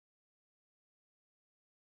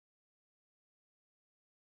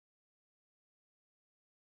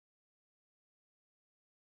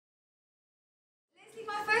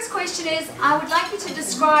My first question is, I would like you to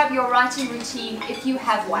describe your writing routine if you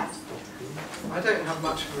have one. I don't have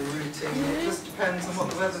much of a routine, it just depends on what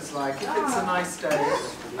the weather's like. If it's a nice day,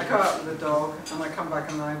 I go out with the dog and I come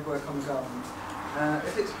back and I work on the garden.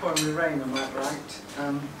 If it's pouring with rain, I might write.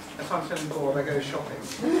 If I'm feeling bored, I go shopping.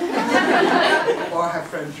 Or I have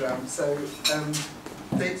friends around. So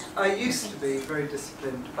I used to be very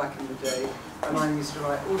disciplined back in the day, and I used to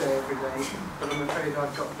write all day, every day, but I'm afraid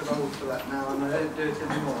I've got a bit old for that now and I don't do it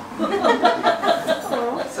anymore.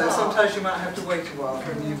 So sometimes you might have to wait a while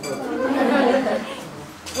for a new book.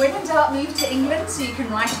 When in doubt, move to England so you can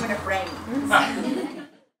write when it rains.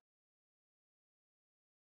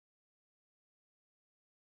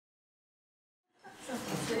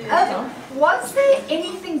 Was there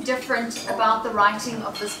anything different about the writing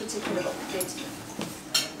of this particular book compared to you?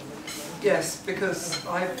 Yes, because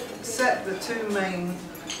I've set the two main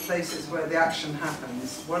places where the action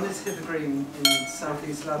happens. One is Hither Green in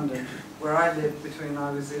southeast London, where I lived between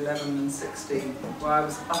I was 11 and 16, where I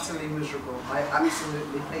was utterly miserable. I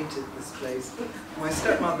absolutely hated this place. My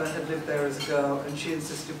stepmother had lived there as a girl, and she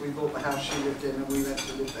insisted we bought the house she lived in and we went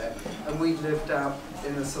to live there. And we lived out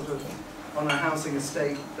in a sort of on a housing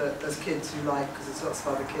estate that there's kids who like, because there's lots of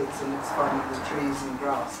other kids and it's fun with trees and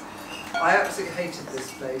grass. I absolutely hated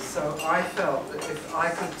this place, so I felt that if I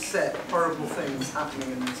could set horrible things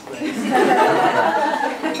happening in this place,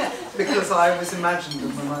 because I was imagining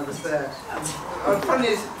them when I was there.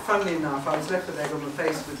 Funnily enough, I was left with egg on the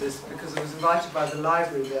face with this because I was invited by the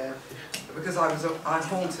library there, because I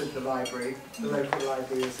haunted the library, the local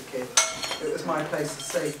library as a kid. It was my place of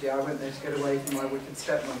safety. I went there to get away from my wicked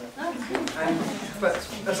stepmother. But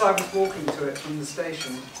as I was walking to it from the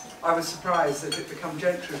station, I was surprised that it had become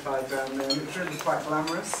gentrified around there, and it was really quite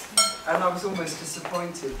glamorous. And I was almost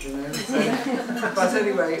disappointed, you know. So, but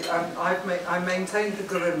anyway, I maintained the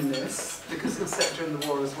grimness because it's set during the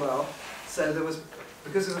war as well. So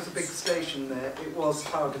because there was a big station there, it was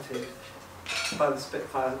targeted by the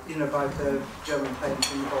Spitfire, you know, by the German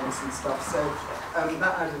planes and the bombs and stuff. So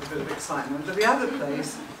that added a bit of excitement. But the other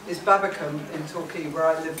place is Babbacombe in Torquay, where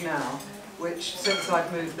I live now, which since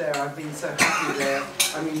I've moved there, I've been so happy there.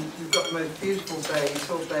 I mean, you've got the most beautiful bay.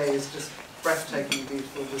 Tor Bay is just breathtakingly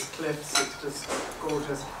beautiful. There's cliffs, it's just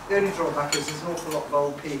gorgeous. The only drawback is there's an awful lot of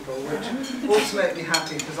old people, which also make me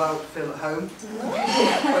happy because I feel at home.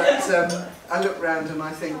 But I look round and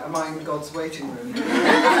I think, am I in God's waiting room? But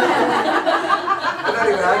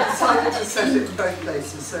anyway, I decided to set it in both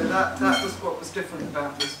places, so that was what was different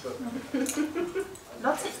about this book.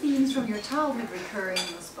 Lots of themes from your childhood recurring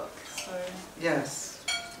in this book. So. Yes,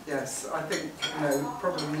 yes. I think, you know,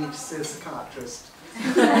 probably need to see a psychiatrist.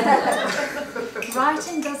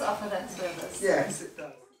 Writing does offer that service. Yes, it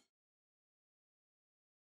does.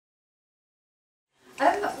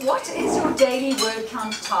 What is your daily word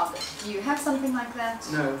count target? Do you have something like that?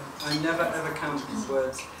 No, I never ever count these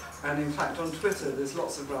words. And in fact, on Twitter, there's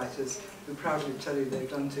lots of writers who proudly tell you they've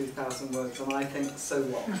done 2,000 words, and I think, so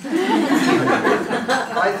what?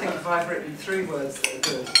 I think if I've written 3 words that are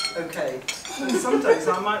good, okay. And some days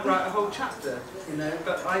I might write a whole chapter, you know,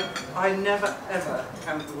 but I never ever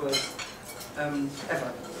count the words,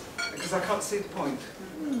 ever, because I can't see the point.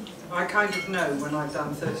 I kind of know when I've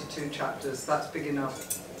done 32 chapters, that's big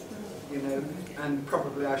enough, you know, and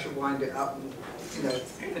probably I should wind it up and, you know,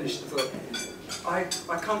 finish the book. I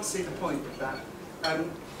can't see the point of that.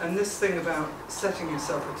 And this thing about setting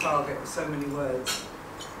yourself a target of so many words,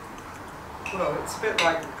 well, it's a bit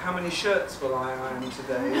like how many shirts will I iron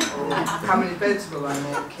today, or how many beds will I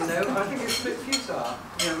make, you know. I think it's a bit futile.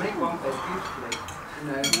 You know, make one bed beautifully, you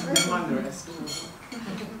know, and mind the rest.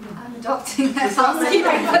 I'm adopting that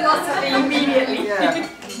housekeeping philosophy immediately. Yeah.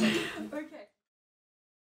 Okay.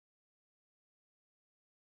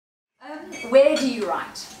 Where do you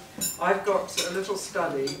write? I've got a little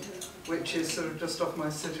study which is sort of just off my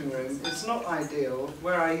sitting room. It's not ideal.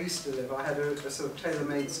 Where I used to live, I had a sort of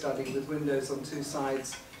tailor-made study with windows on 2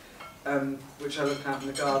 sides, which I looked out in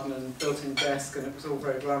the garden, and built-in desk, and it was all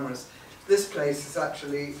very glamorous. This place is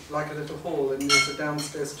actually like a little hall, and there's a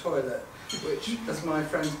downstairs toilet, which, as my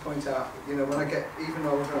friends point out, you know, when I get even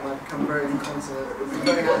older and I become very incontinent, it would be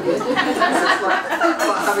very handy. It's like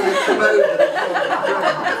having a commode in the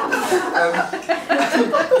corner.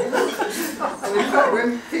 And in fact,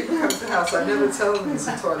 when people come to the house, I never tell them there's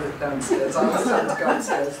a toilet downstairs. I always tell them to go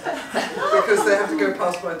upstairs, because they have to go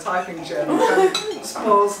past my typing chair, and it kind of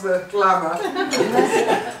spoils the glamour of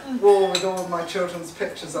this wall with all of my children's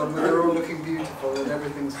pictures on, where they're all looking beautiful and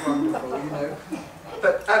everything's wonderful, you know.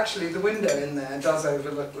 But actually the window in there does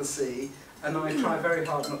overlook the sea, and I try very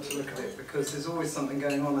hard not to look at it because there's always something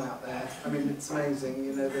going on out there. I mean, it's amazing,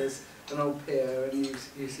 you know, there's an old pier, and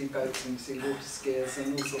you see boats and you see water skiers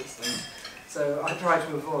and all sorts of things. So I try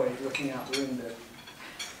to avoid looking out the window.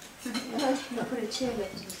 You put a chair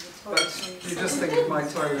left into the toilet. But you just think of my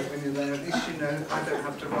toilet when you're there. At least you know I don't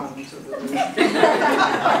have to run to the loo.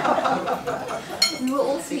 We will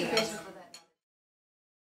all sleep better for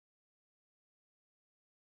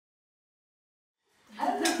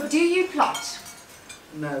that. Do you plot?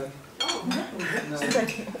 No. No.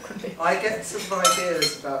 I get some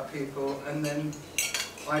ideas about people, and then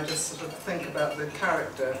I just sort of think about the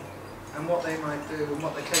character and what they might do and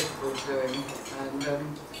what they're capable of doing. And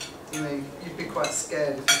you know, you'd be quite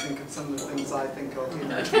scared if you think of some of the things I think of. You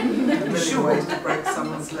know, a million ways to break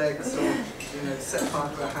someone's legs, or you know, set fire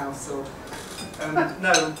to a house, or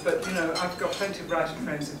no. But you know, I've got plenty of writing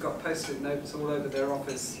friends who've got post-it notes all over their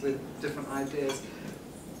office with different ideas.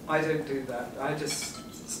 I don't do that. I just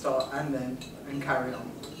start and carry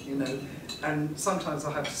on, you know. And sometimes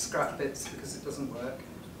I have to scrap bits because it doesn't work.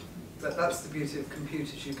 But that's the beauty of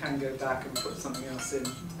computers. You can go back and put something else in.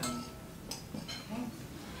 Okay.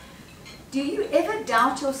 Do you ever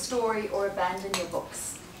doubt your story or abandon your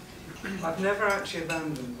books? I've never actually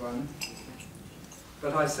abandoned one,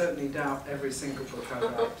 but I certainly doubt every single book I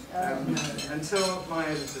write. Until my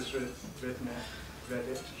editor's read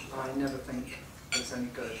it, I never think it's any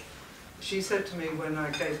good. She said to me when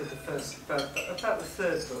I gave her the first, about the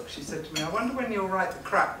third book, she said to me, I wonder when you'll write the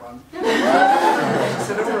crap one. She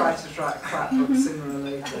said, all writers write crap books sooner or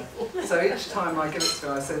later. So each time I give it to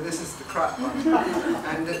her, I say, this is the crap one.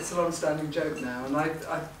 And it's a long-standing joke now, and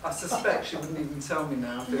I suspect she wouldn't even tell me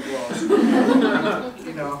now if it was.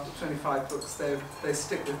 You know, after 25 books, they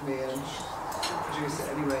stick with me and produce it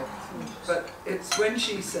anyway. But it's when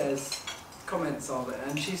she says comments of it,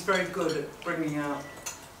 and she's very good at bringing out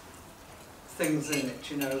things in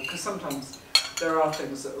it, you know, because sometimes there are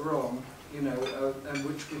things that are wrong, you know, and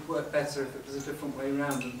which would work better if it was a different way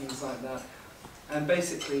around and things like that. And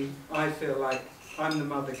basically, I feel like I'm the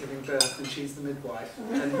mother giving birth and she's the midwife,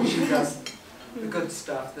 and she does the good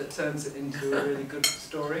stuff that turns it into a really good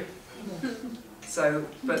story. So,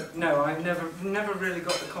 but no, I've never really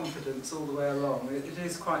got the confidence all the way along. It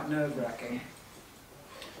is quite nerve-wracking.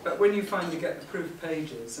 But when you finally get the proof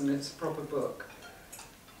pages and it's a proper book,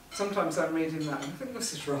 sometimes I'm reading that and I think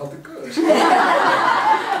this is rather good.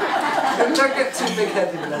 Don't get too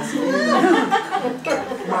big-headed, Lesley.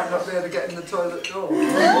 You might not be able to get in the toilet door.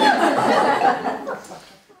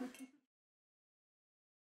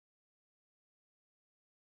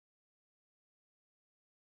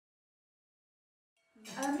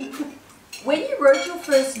 When you wrote your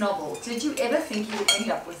first novel, did you ever think you would end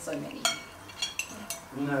up with so many?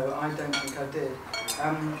 No, I don't think I did.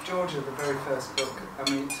 Georgia, the very first book, I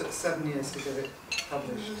mean, it took 7 years to get it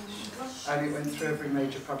published, and it went through every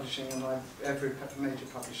major publisher, and I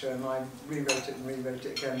rewrote it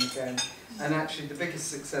again and again. And actually, the biggest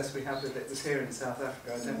success we had with it was here in South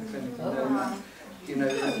Africa. I don't know if any of you know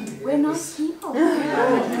that. You know, we're nice people. And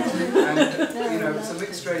you know, it's a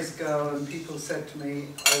mixed race girl, and people said to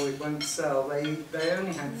me, "Oh, it won't sell." They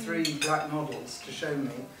only had 3 black novels to show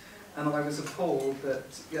me. And I was appalled that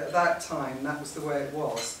at that time that was the way it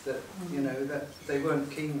was, that you know, that they weren't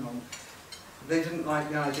keen on. They didn't like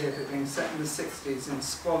the idea of it being set in the 60s in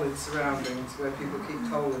squalid surroundings where people keep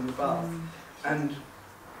coal in the bath and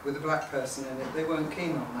with a black person in it. They weren't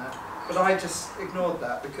keen on that. But I just ignored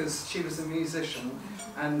that because she was a musician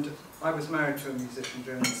and I was married to a musician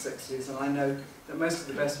during the 60s, and I know that most of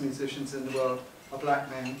the best musicians in the world are black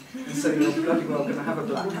men, and so you're bloody well going to have a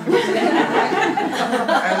black man.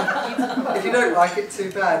 And if you don't like it,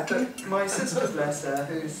 too bad. But my sister, bless her,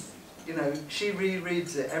 who's, you know, she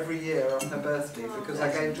rereads it every year on her birthday because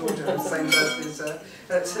I gave Georgia the same birthday as her.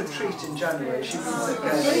 That's her treat in January. She reads it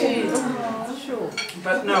again.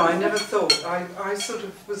 But no, I never thought. I sort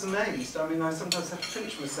of was amazed. I mean, I sometimes have to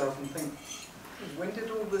pinch myself and think, when did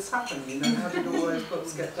all this happen? You know, how did all those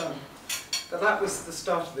books get done? But that was the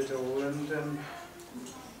start of it all, and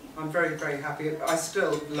I'm very, very happy. I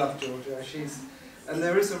still love Georgia. And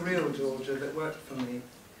there is a real Georgia that worked for me,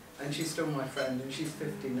 and she's still my friend, and she's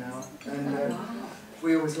 50 now, and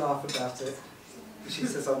we always laugh about it. She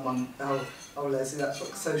says, "Oh, Mum, oh, Lesley, that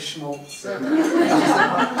book's so schmaltz." And she said,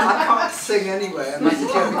 "I can't sing anyway." And I said,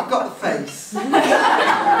 "Yeah, you've got the face.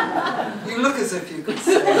 You look as if you could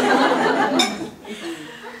sing."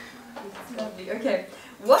 Lovely. Okay.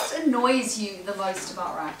 What annoys you the most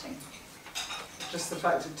about writing? Just the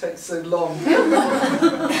fact it takes so long. I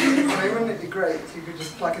mean, wouldn't it be great if you could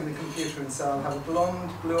just plug in the computer and say, "I'll have a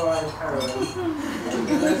blonde, blue-eyed heroine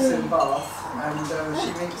who lives in Bath, and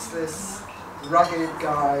she meets this rugged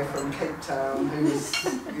guy from Cape Town who's,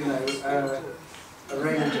 you know, a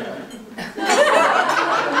ranger,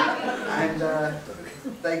 and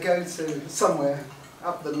they go to somewhere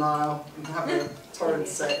up the Nile and have a torrid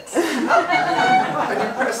sex, and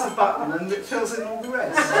you press the button and it fills in all the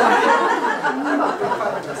rest.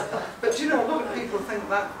 But do you know, a lot of people think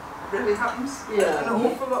that really happens, and an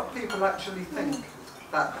awful lot of people actually think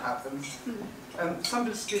that happens.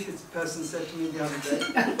 Some stupid person said to me the other day,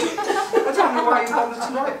 I don't know why you bother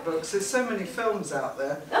to write books, there's so many films out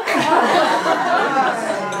there.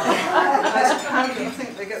 How do you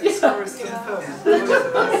think they get the stories from films?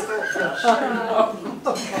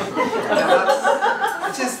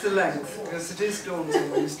 It is the length, because it is daunting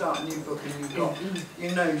when you start a new book and you've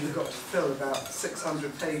got to fill about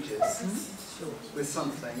 600 pages with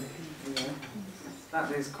something, you know.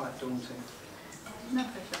 That is quite daunting. No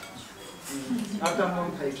pressure. I've done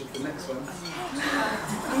one page of the next one.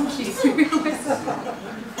 Thank you.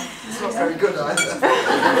 It's not very good either.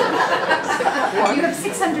 You have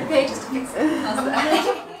 600 pages to fix it. How's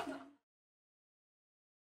that?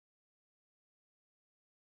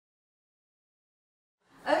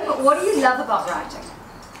 What do you love about writing?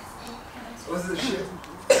 Was it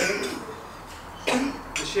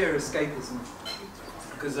the sheer escapism?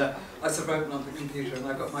 Because I sort of open up the computer and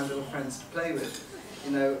I've got my little friends to play with,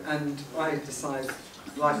 you know, and I decide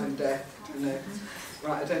life and death, you know.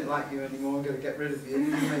 Right, I don't like you anymore, I'm going to get rid of you.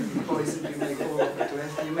 You may be poisoned, you may fall off a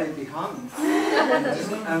cliff, you may be hung.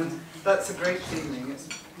 And that's a great feeling, it's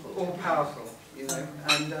all powerful, you know.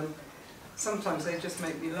 And sometimes they just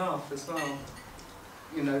make me laugh as well.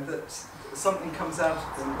 You know, that something comes out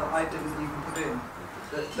of them that I didn't even put in.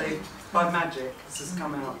 That they, by magic, this has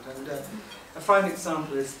come out. And a fine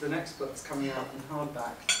example is the next book's coming out in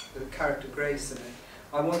hardback, with the character Grace in it.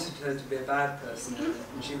 I wanted her to be a bad person in it,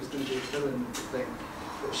 and she was going to be a villain thing.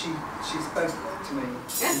 But she spoke to me,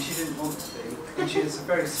 and she didn't want to be. And she is a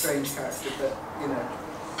very strange character, but, you know.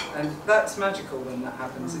 And that's magical when that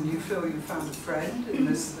happens, and you feel you found a friend in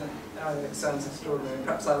this. It sounds extraordinary.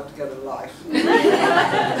 Perhaps I ought to get a life.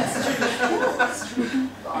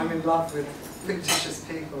 I'm in love with fictitious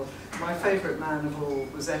people. My favourite man of all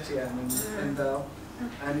was Etienne in Belle,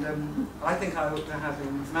 and I think I ought to have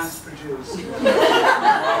him mass-produced. I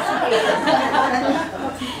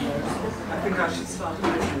think I should start a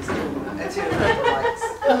business doing that. Etienne never writes.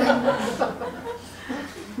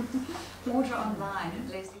 Order online at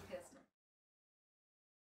Lesley Pearse.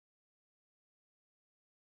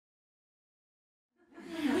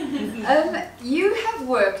 You have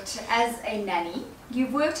worked as a nanny,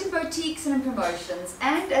 you've worked in boutiques and in promotions,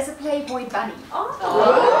 and as a Playboy bunny.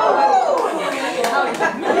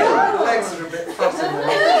 Legs are a bit fuzzy.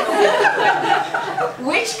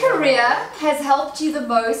 Which career has helped you the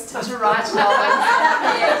most to write novels?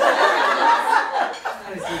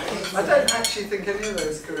 I don't actually think any of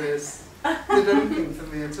those careers did anything for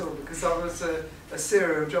me at all, because I was a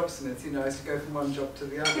serial jobsmith, you know. I used to go from one job to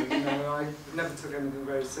the other, you know. I never took anything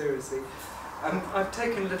very seriously. I've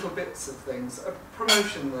taken little bits of things.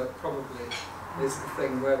 Promotion work probably is the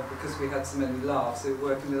thing where, because we had so many laughs, we were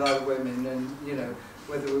working with other women, and, you know,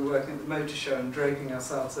 whether we were working at the motor show and draping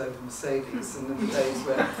ourselves over Mercedes, and in the days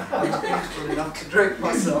where I was beautiful enough to drape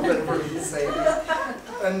myself over a Mercedes,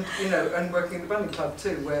 and, you know, and working at the Bunny Club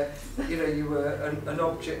too, where, you know, you were an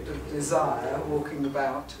object of desire walking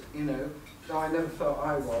about, you know. Though I never felt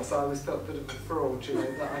I always felt a bit of a fraud, you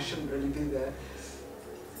know, that I shouldn't really be there.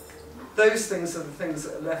 Those things are the things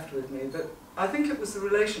that are left with me, but I think it was the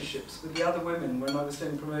relationships with the other women when I was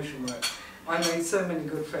doing promotion work. I made so many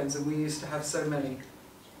good friends, and we used to have so many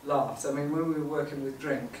laughs. I mean, when we were working with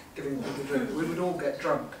drink, giving people drink, we would all get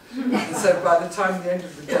drunk. And so by the time the end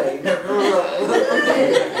of the day, and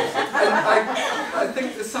I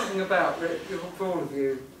think there's something about, for all of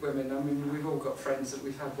you women, I mean, we've all got friends that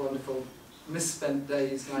we've had wonderful misspent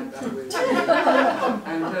days like that with.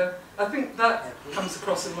 And I think that comes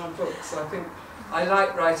across in my books. I think I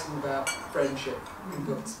like writing about friendship in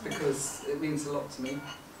books because it means a lot to me.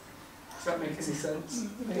 Does that make any sense?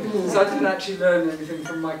 So I didn't actually learn anything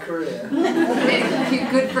from my career. A few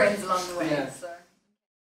good friends along the way. Yeah. So.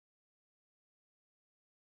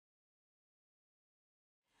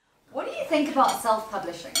 What do you think about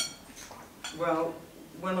self-publishing? Well,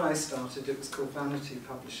 when I started, it was called vanity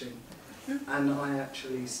publishing, and I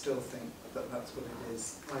actually still think that that's what it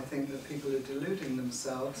is. I think that people are deluding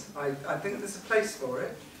themselves. I think there's a place for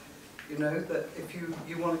it, you know, that if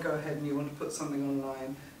you want to go ahead and you want to put something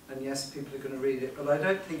online, and yes, people are going to read it, but I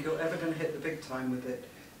don't think you're ever going to hit the big time with it.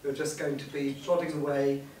 You're just going to be plodding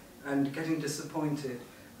away and getting disappointed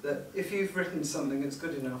that if you've written something that's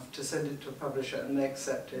good enough to send it to a publisher and they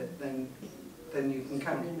accept it, then you can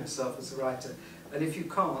count yourself as a writer. And if you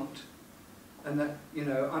can't, And that, you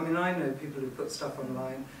know, I mean, I know people who put stuff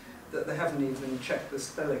online that they haven't even checked the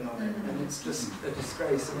spelling on it, and it's just a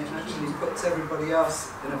disgrace, and it actually puts everybody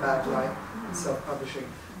else in a bad light in self-publishing.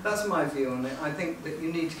 That's my view on it. I think that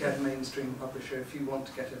you need to get a mainstream publisher if you want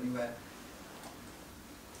to get anywhere.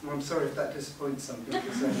 Well, I'm sorry if that disappoints some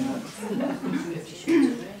people saying that.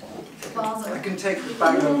 I can take the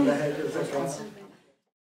bang over the head as I can.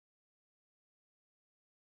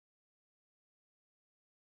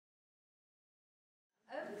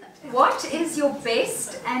 What is your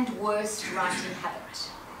best and worst writing habit?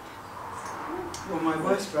 Well, my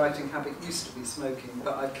worst writing habit used to be smoking,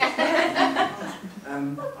 but I've kept that.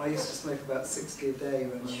 I used to smoke about 60 a day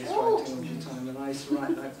when I was writing all the time, and I used to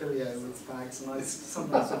write like Billy-O with fags, and I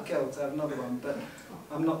sometimes would kill to have another one, but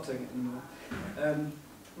I'm not doing it anymore.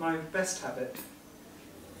 My best habit,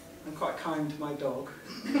 I'm quite kind to my dog.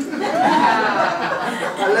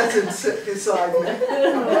 I let him sit beside me.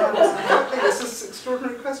 It's an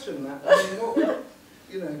extraordinary question, that. I mean, what,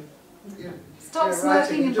 you know, stop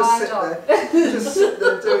smoking and buy a dog. You just sit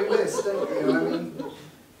there doing this, don't you? I mean,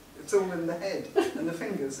 it's all in the head and the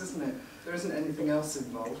fingers, isn't it? There isn't anything else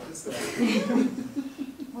involved, is there?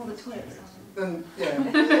 Well, the toilets are. Then,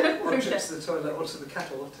 yeah, or trips to the toilet or to the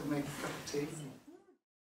kettle to make a cup of tea.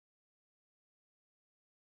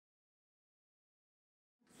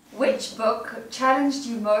 Which book challenged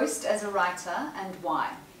you most as a writer and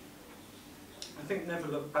why? I think Never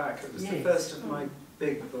Look Back. It was the first of my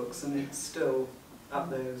big books, and it's still up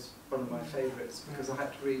there as one of my favourites because I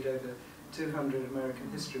had to read over 200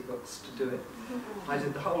 American history books to do it. I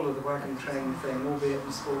did the whole of the wagon train thing, albeit in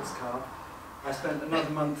a sports car. I spent another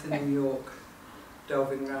month in New York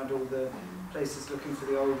delving around all the places, looking for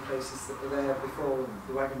the old places that were there before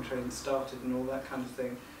the wagon train started and all that kind of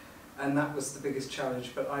thing. And that was the biggest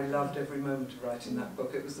challenge, but I loved every moment of writing that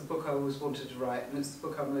book. It was the book I always wanted to write, and it's the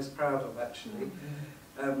book I'm most proud of, actually.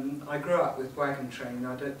 I grew up with wagon train.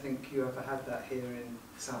 I don't think you ever had that here in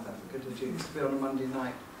South Africa, did you? It used to be on a Monday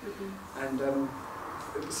night. And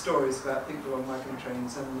it was stories about people on wagon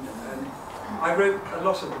trains. And I wrote a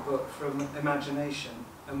lot of the book from imagination,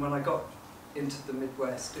 and when I got into the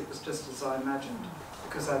Midwest, it was just as I imagined,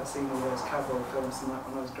 because I'd seen all those cowboy films and that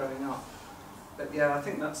when I was growing up. But yeah, I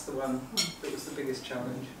think that's the one that was the biggest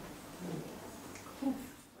challenge.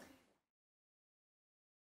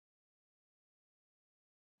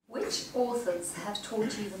 Which authors have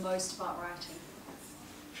taught you the most about writing?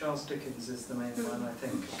 Charles Dickens is the main one, I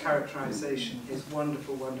think. Characterisation, his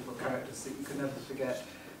wonderful, wonderful characters that you can never forget.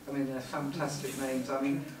 I mean, they're fantastic names. I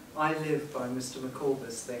mean, I live by Mr.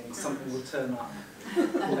 Micawber's thing, something will turn up.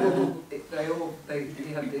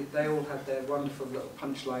 They all had their wonderful little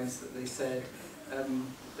punchlines that they said.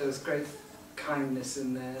 There was great kindness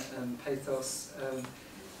in there, pathos,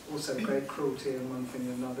 also great cruelty in one thing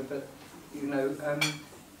and another. But, you know,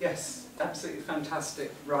 yes, absolutely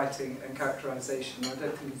fantastic writing and characterisation. I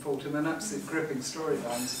don't think he fault him, and absolute gripping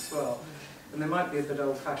storylines as well. And they might be a bit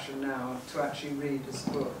old-fashioned now to actually read as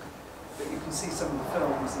a book, but you can see some of the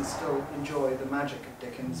films and still enjoy the magic of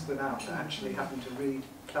Dickens without actually having to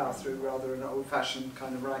plough through rather an old-fashioned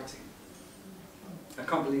kind of writing. I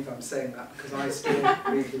can't believe I'm saying that because I still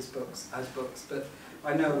read his books as books, but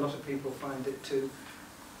I know a lot of people find it too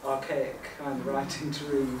archaic kind of writing to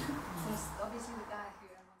read. Yes, obviously the guy.